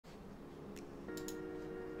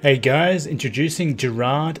Hey guys, introducing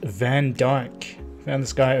Geirrod Van Dyke. Found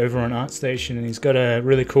this guy over on ArtStation and he's got a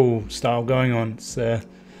really cool style going on. It's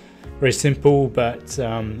very simple but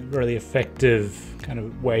really effective kind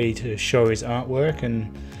of way to show his artwork,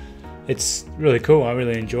 and it's really cool. I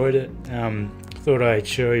really enjoyed it. Thought I'd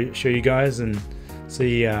show you guys and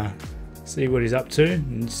see what he's up to.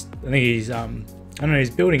 And I think he's I don't know, he's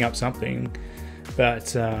building up something,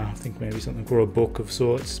 but I think maybe something for a book of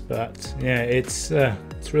sorts. But yeah, it's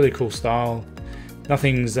really cool style.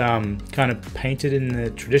 Nothing's kind of painted in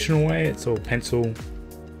the traditional way. It's all pencil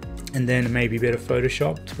and then maybe a bit of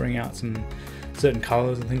Photoshop to bring out some certain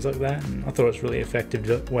colors and things like that. And I thought it was a really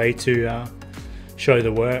effective way to show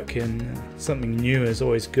the work, and something new is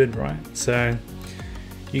always good, right? So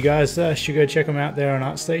you guys should go check them out there on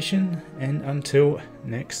ArtStation, and until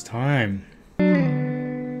next time.